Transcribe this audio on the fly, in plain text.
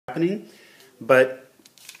happening, but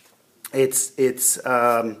it's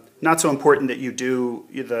not so important that you do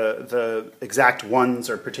the exact ones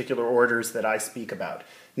or particular orders that I speak about.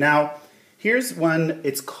 Now, here's one.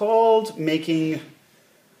 It's called making,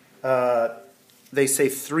 they say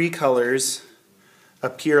 3 colors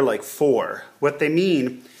appear like 4. What they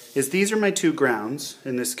mean is these are my 2 grounds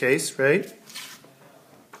in this case, right?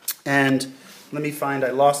 And let me find, I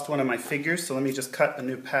lost one of my figures, so let me just cut a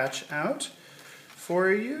new patch out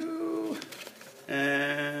for you.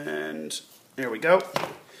 And there we go.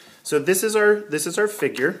 So this is our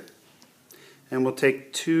figure, and we'll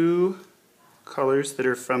take 2 colors that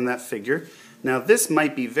are from that figure. Now this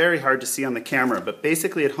might be very hard to see on the camera, but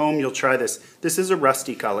basically at home you'll try this. This is a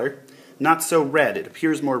rusty color, not so red. It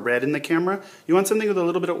appears more red in the camera. You want something with a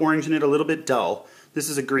little bit of orange in it, a little bit dull. This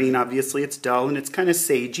is a green, obviously. It's dull and it's kind of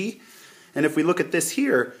sagey. And if we look at this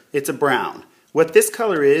here, it's a brown. What this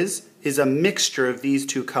color is a mixture of these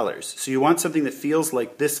 2 colors. So you want something that feels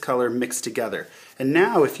like this color mixed together. And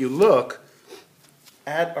now if you look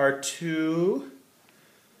at our 2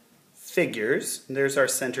 figures, there's our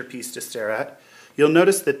centerpiece to stare at, you'll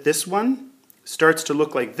notice that this one starts to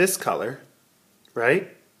look like this color,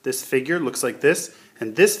 right? This figure looks like this,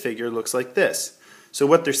 and this figure looks like this. So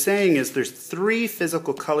what they're saying is there's 3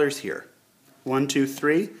 physical colors here. 1, 2,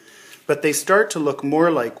 3. But they start to look more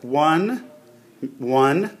like 1,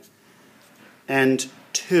 1, and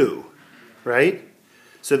 2, right?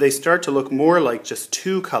 So they start to look more like just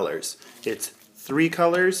 2 colors. It's 3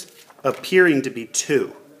 colors appearing to be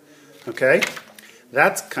 2. Okay?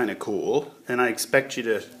 That's kind of cool, and I expect you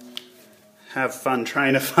to have fun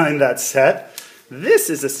trying to find that set. This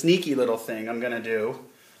is a sneaky little thing I'm going to do.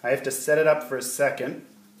 I have to set it up for a second.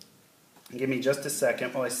 Give me just a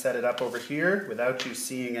second while I set it up over here without you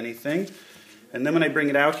seeing anything. And then when I bring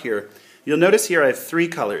it out here, you'll notice here I have 3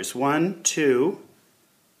 colors. 1, 2,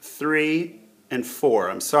 3, and 4.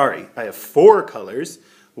 I'm sorry, I have 4 colors.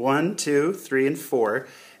 1, 2, 3, and 4.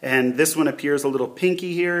 And this one appears a little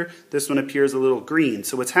pinky here. This one appears a little green.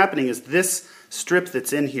 So what's happening is this strip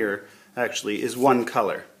that's in here actually is 1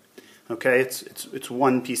 color. Okay, it's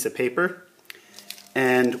 1 piece of paper.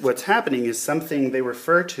 And what's happening is something they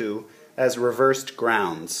refer to as reversed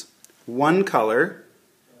grounds. 1 color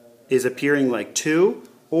is appearing like 2,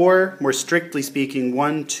 or more strictly speaking,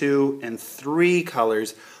 1, 2, and 3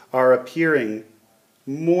 colors are appearing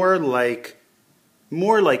more like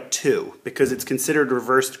 2 because it's considered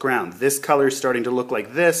reversed ground. This color is starting to look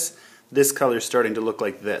like this color is starting to look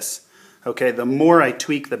like this. Okay, the more I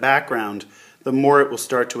tweak the background, the more it will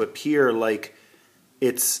start to appear like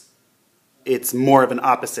it's more of an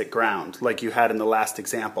opposite ground, like you had in the last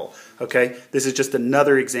example. Okay, this is just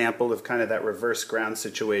another example of kind of that reverse ground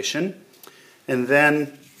situation. And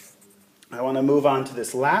then I want to move on to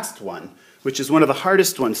this last one, which is one of the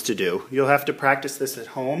hardest ones to do. You'll have to practice this at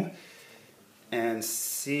home and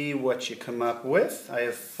see what you come up with. I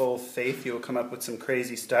have full faith you'll come up with some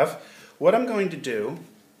crazy stuff. What I'm going to do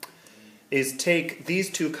is take these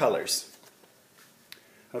 2 colors.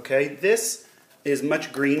 Okay, this is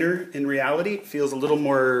much greener in reality. It feels a little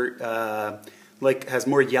more, like has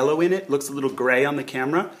more yellow in it. Looks a little gray on the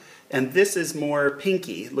camera. And this is more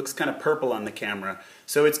pinky. It looks kind of purple on the camera.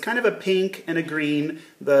 So it's kind of a pink and a green.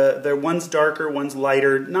 One's darker, one's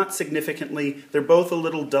lighter, not significantly. They're both a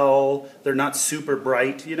little dull. They're not super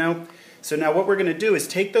bright, you know. So now what we're going to do is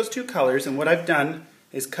take those 2 colors, and what I've done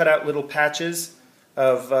is cut out little patches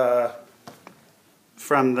of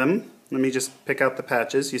from them. Let me just pick out the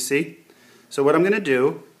patches, you see. So what I'm going to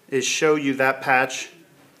do is show you that patch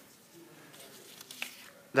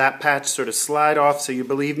sort of slide off so you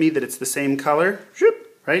believe me that it's the same color,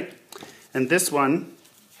 right? And this one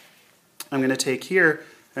I'm going to take here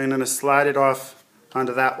and I'm going to slide it off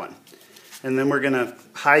onto that one. And then we're going to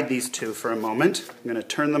hide these 2 for a moment. I'm going to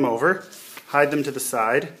turn them over, hide them to the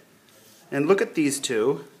side, and look at these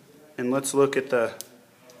 2, and let's look at the...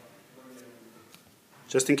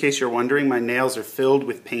 Just in case you're wondering, my nails are filled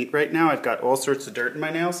with paint right now. I've got all sorts of dirt in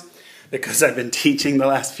my nails because I've been teaching the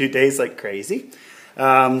last few days like crazy.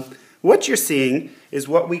 What you're seeing is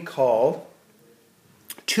what we call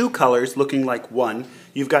 2 colors looking like 1.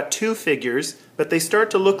 You've got 2 figures, but they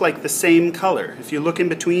start to look like the same color. If you look in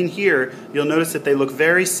between here, you'll notice that they look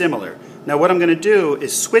very similar. Now what I'm going to do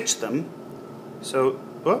is switch them. So,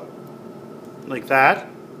 like that.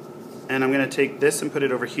 And I'm going to take this and put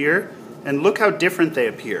it over here. And look how different they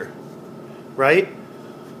appear, right?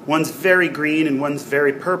 One's very green and one's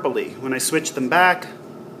very purpley. When I switch them back,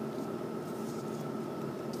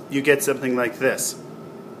 you get something like this.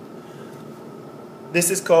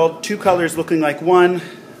 This is called 2 colors looking like 1,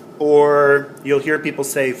 or you'll hear people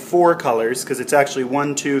say 4 colors, because it's actually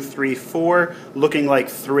 1, 2, 3, 4, looking like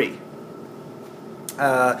 3.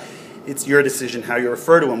 It's your decision how you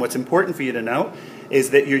refer to them. What's important for you to know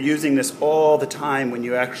is that you're using this all the time when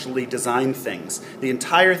you actually design things. The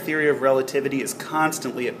entire theory of relativity is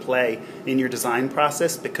constantly at play in your design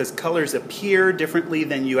process because colors appear differently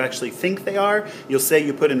than you actually think they are. You'll say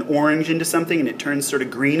you put an orange into something and it turns sort of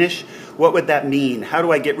greenish. What would that mean? How do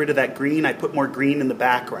I get rid of that green? I put more green in the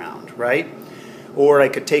background, right? Or I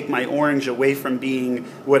could take my orange away from being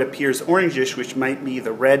what appears orangish, which might be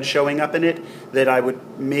the red showing up in it, that I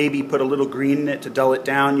would maybe put a little green in it to dull it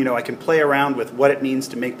down. You know, I can play around with what it means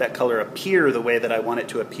to make that color appear the way that I want it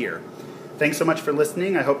to appear. Thanks so much for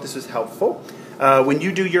listening. I hope this was helpful. When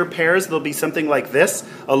you do your pairs, there'll be something like this: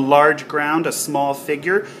 a large ground, a small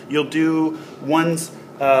figure. You'll do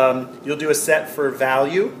you'll do a set for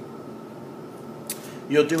value.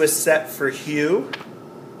 You'll do a set for hue.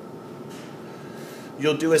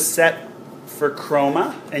 You'll do a set for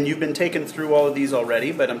chroma, and you've been taken through all of these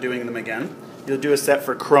already, but I'm doing them again. You'll do a set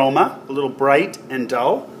for chroma, a little bright and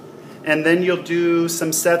dull, and then you'll do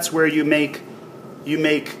some sets where you make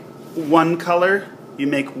one color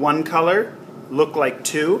look like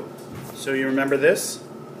 2. So you remember this?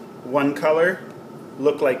 One color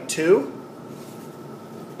look like 2,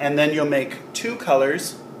 and then you'll make 2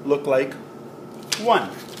 colors look like 1.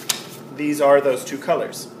 These are those 2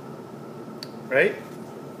 colors, right?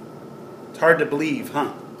 Hard to believe,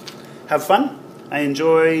 huh? Have fun. I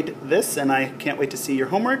enjoyed this, and I can't wait to see your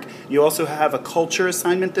homework. You also have a culture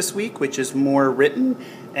assignment this week, which is more written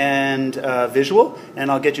and visual, and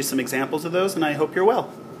I'll get you some examples of those, and I hope you're well.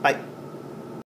 Bye.